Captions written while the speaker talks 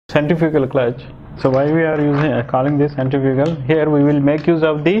centrifugal clutch. So why we are using calling this centrifugal? Here we will make use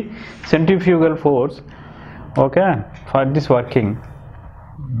of the centrifugal force, okay, for this working.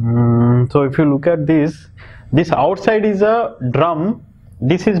 So if you look at this outside is a drum.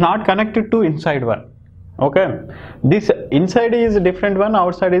 This is not connected to inside one. Okay, this inside is a different one,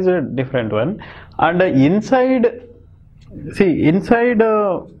 outside is a different one, and inside, see, inside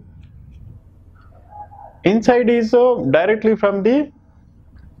is directly from the,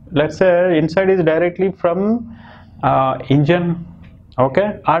 let's say inside is directly from engine,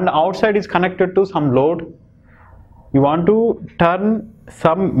 okay, and outside is connected to some load. You want to turn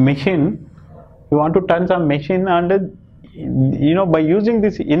some machine, and you know, by using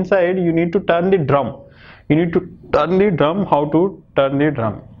this inside you need to turn the drum. You need to turn the drum. How to turn the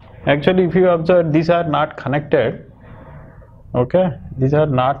drum? Actually, if you observe, these are not connected. Okay, these are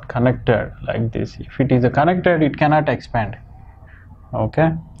not connected like this. If it is connected, it cannot expand.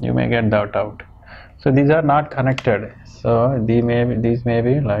 Okay, you may get that out. So these are not connected. So these may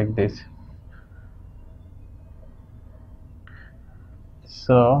be like this.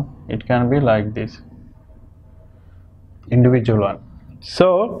 So it can be like this, individual one.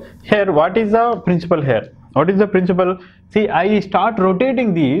 So here, what is the principle here? What is the principle? See, I start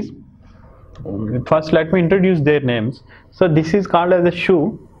rotating these. First, let me introduce their names. So this is called as a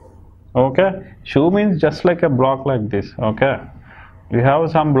shoe. Okay, shoe means just like a block like this. Okay, we have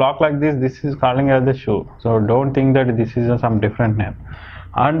some block like this. This is calling as a shoe. So don't think that this is some different name.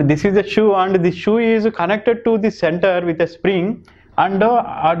 And this is a shoe, and the shoe is connected to the center with a spring. And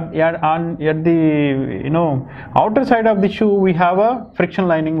at the, you know, outer side of the shoe we have a friction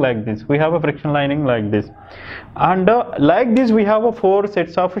lining like this. We have a friction lining like this, and like this we have a 4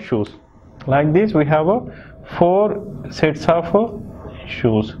 sets of shoes. Like this we have a 4 sets of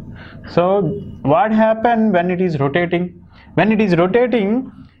shoes. So what happens when it is rotating? When it is rotating,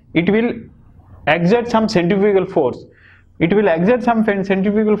 it will exert some centrifugal force. It will exert some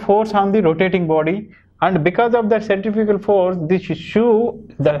centrifugal force on the rotating body. And because of that centrifugal force, this shoe,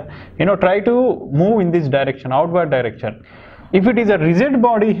 try to move in this direction, outward direction. If it is a rigid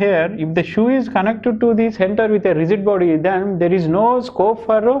body here, if the shoe is connected to the center with a rigid body, then there is no scope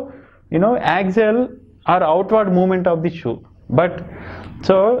for, axial or outward movement of the shoe. But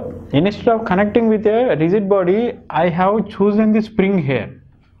so instead of connecting with a rigid body, I have chosen the spring here.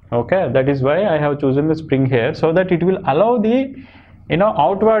 Okay, that is why I have chosen the spring here, so that it will allow the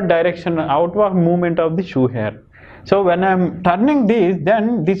outward direction, outward movement of the shoe here. So when I am turning this,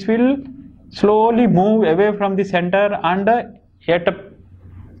 then this will slowly move away from the center, and at a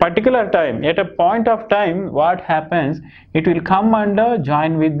particular time, at a point of time, what happens, it will come and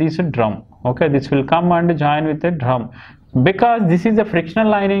join with this drum. Okay, this will come and join with the drum. Because this is a frictional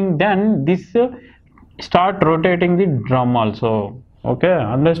lining, then this start rotating the drum also. Okay,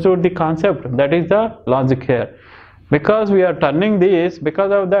 understood the concept? That is the logic here. Because we are turning this,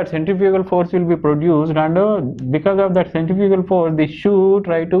 because of that centrifugal force will be produced, and because of that centrifugal force the shoe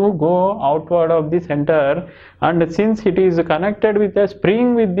try to go outward of the center, and since it is connected with a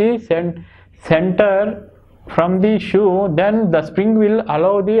spring with the center from the shoe, then the spring will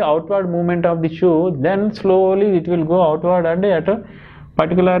allow the outward movement of the shoe, then slowly it will go outward, and at a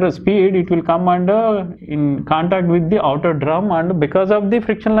particular speed it will come under in contact with the outer drum, and because of the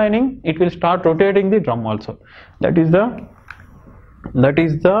friction lining it will start rotating the drum also. That is the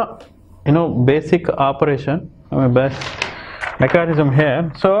basic operation, mechanism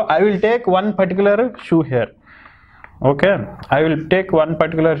here. So I will take one particular shoe here. Okay, I will take one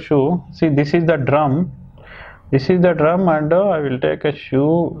particular shoe. See, this is the drum, and I will take a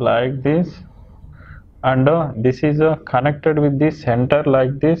shoe like this, and this is connected with the center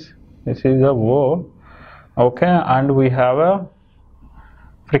like this. This is a O. Okay, and we have a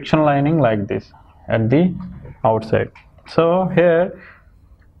friction lining like this at the outside. So here,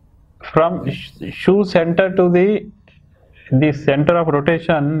 from shoe center to the center of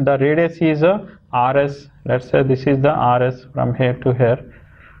rotation, the radius is RS. Let's say this is the RS from here to here,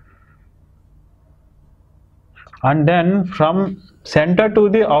 and then from center to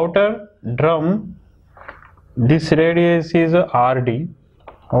the outer drum, this radius is RD.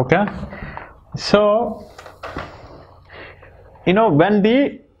 Okay, so when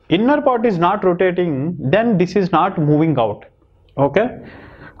the inner part is not rotating, then this is not moving out. Okay,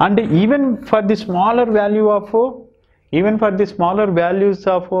 and even for the smaller value of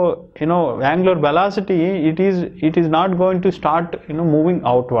angular velocity, it is not going to start moving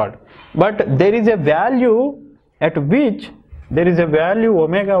outward. But there is a value at which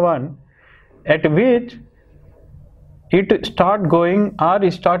omega 1 at which it start going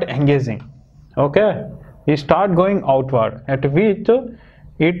or start engaging. Okay, it start going outward, at which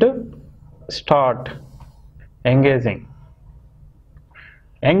it start engaging.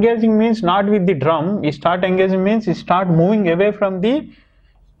 Engaging means not with the drum. It start engaging means it start moving away from the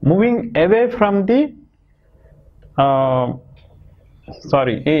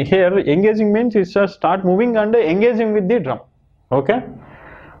here engaging means it just start moving and engaging with the drum. Okay,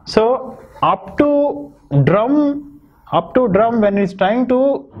 so up to drum when it's trying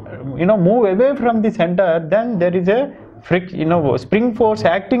to move away from the center, then there is a spring force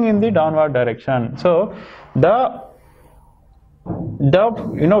acting in the downward direction. So the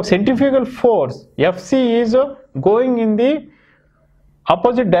centrifugal force Fc is going in the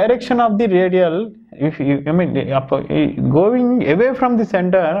opposite direction of the radial, going away from the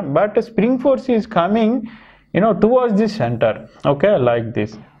center, but spring force is coming towards the center. Okay, like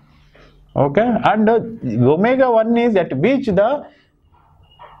this. Okay, and omega 1 is at which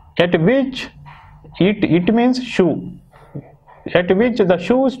it means shoe, at which the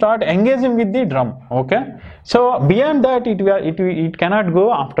shoe start engaging with the drum. Okay, so beyond that it cannot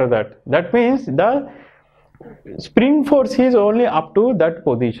go after that. That means the spring force is only up to that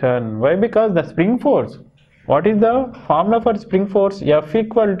position. Why? Because the spring force, what is the formula for spring force? F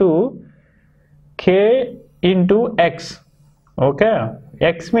equal to K into X. Okay,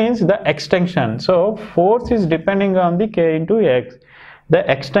 X means the extension. So force is depending on the K into X, the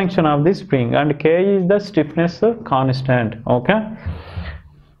extension of the spring, and K is the stiffness constant. Okay,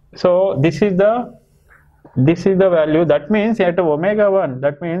 so this is the value. That means at omega 1,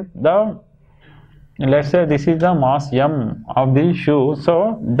 that means let's say this is the mass M of the shoe.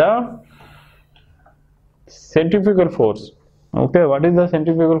 So the centrifugal force, okay, what is the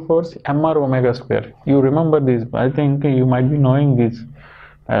centrifugal force? M/r omega square. You remember this, I think you might be knowing these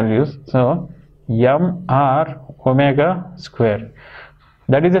values. So M/r omega square,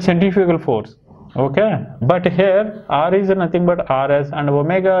 that is the centrifugal force. Okay, but here R is nothing but Rs and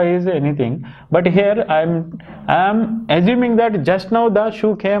omega is anything, but here I am assuming that just now the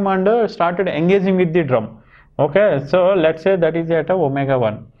shoe came and started engaging with the drum. Okay, so let's say that is at omega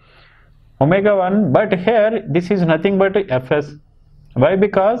 1, but here this is nothing but Fs. Why?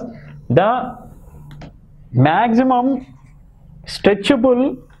 Because the maximum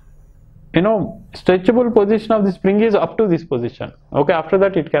stretchable position of the spring is up to this position. Okay, after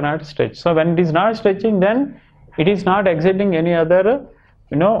that it cannot stretch. So when it is not stretching, then it is not exerting any other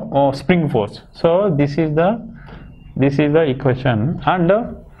spring force. So this is the equation. And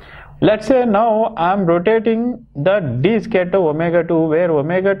let's say now I am rotating the disc at omega 2, where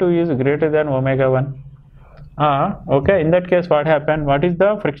omega 2 is greater than omega 1. Okay, in that case what happened? What is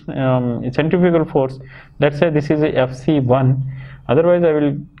the friction centrifugal force? Let's say this is a Fc1, otherwise I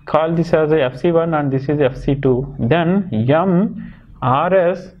will call this as a Fc1 and this is Fc2. Then M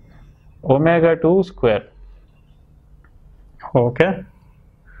Rs omega 2 square. Okay,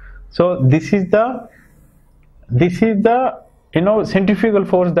 so this is the centrifugal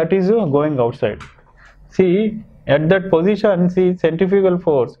force that is going outside. See, at that position, see, centrifugal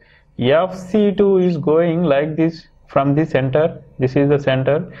force Fc2 is going like this from the center. This is the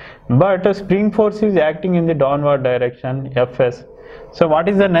center, but a spring force is acting in the downward direction, Fs. So what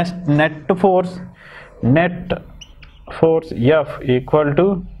is the net force? Net force F equal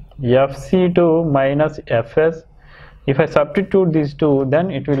to Fc2 minus Fs. If I substitute these two, then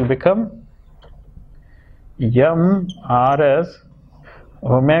it will become M Rs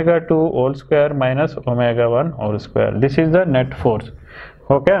omega 2 whole square minus omega 1 whole square. This is the net force.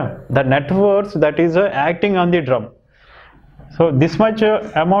 Okay, the net force that is acting on the drum. So this much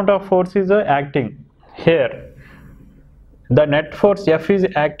amount of force is acting here. The net force F is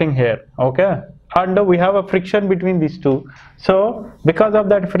acting here. Okay, and we have a friction between these two. So because of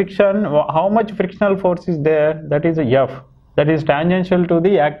that friction, how much frictional force is there? That is F, that is tangential to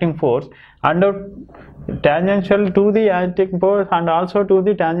the acting force, and tangential to the acting force, and also to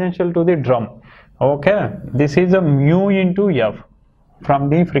the tangential to the drum. Okay, this is a mu into F. From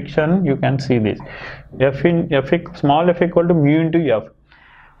the friction you can see this small f equal to mu into F,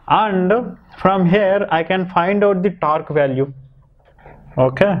 and from here I can find out the torque value.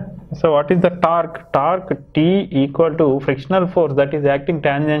 Okay, so what is the torque? Torque T equal to frictional force that is acting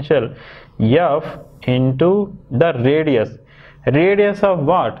tangential F into the radius of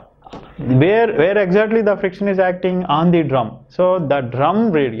what? Where exactly the friction is acting? On the drum. So the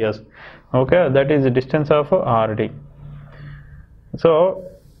drum radius, okay, that is the distance of RD. So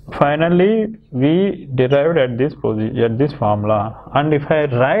finally we derived at this formula, and if I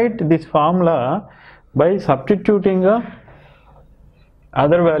write this formula by substituting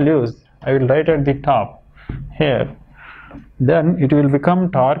other values, I will write at the top here, then it will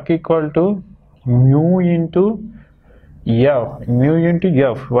become torque equal to mu into F, mu into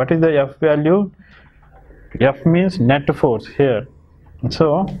F. What is the F value? F means net force here.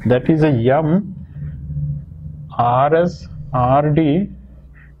 So that is a M Rs Rd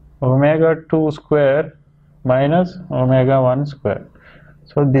omega 2 square minus omega 1 square.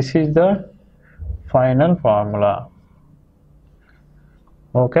 So this is the final formula.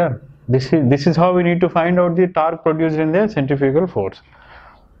 Okay, this is how we need to find out the torque produced in the centrifugal force.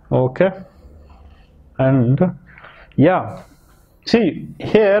 Okay, and yeah, see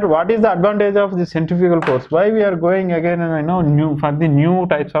here what is the advantage of the centrifugal force? Why we are going again and for the new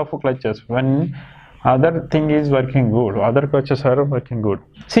types of clutches when other thing is working good, other clutches are working good.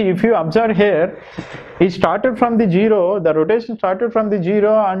 See, if you observe here, it started from the zero, the rotation started from the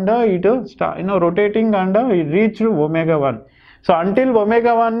zero and it rotating and it reached omega 1. So until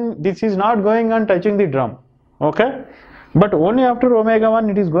omega 1 this is not going and touching the drum. Okay, but only after omega 1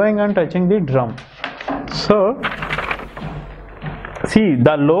 it is going and touching the drum. So see,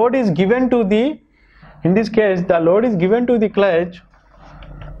 the load is given to the, in this case the load is given to the clutch,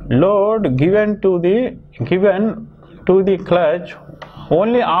 load given to the clutch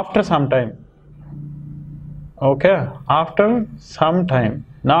only after some time. Okay, after some time,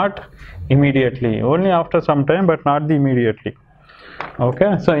 not immediately, only after some time but not the immediately.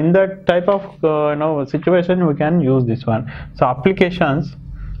 Okay, so in that type of situation we can use this one. So applications,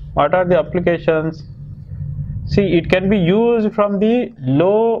 what are the applications? See, it can be used from the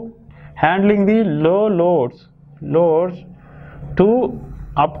handling the low loads to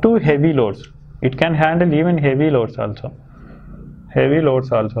up to heavy loads. It can handle even heavy loads also.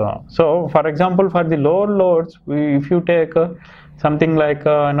 So for example, for the lower loads, if you take something like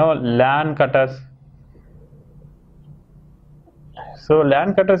LAN cutters. So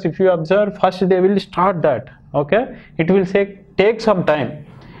LAN cutters, if you observe, first they will start that. Okay, it will take some time.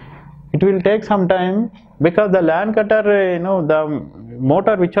 It will take some time because the LAN cutter, the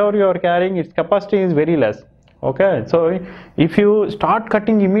motor whichever you are carrying, its capacity is very less. Okay, so if you start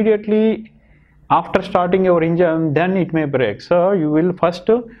cutting immediately after starting your engine, then it may break. So you will first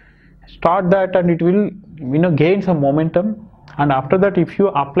start that and it will gain some momentum, and after that if you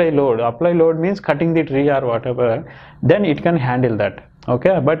apply load means cutting the tree or whatever, then it can handle that.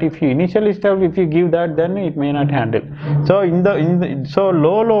 Okay, but if you initially if you give that, then it may not handle. So so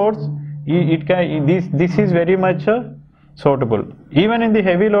low loads, this is very much suitable. Even in the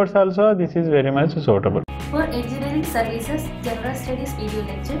heavy loads also this is very much suitable. For engineering services general studies video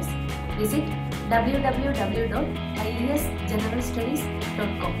lectures, visit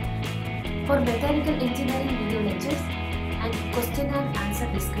www.iesgeneralstudies.com. For mechanical engineering video lectures and question and answer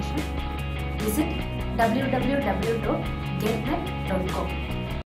discussion, visit www.getnet.com.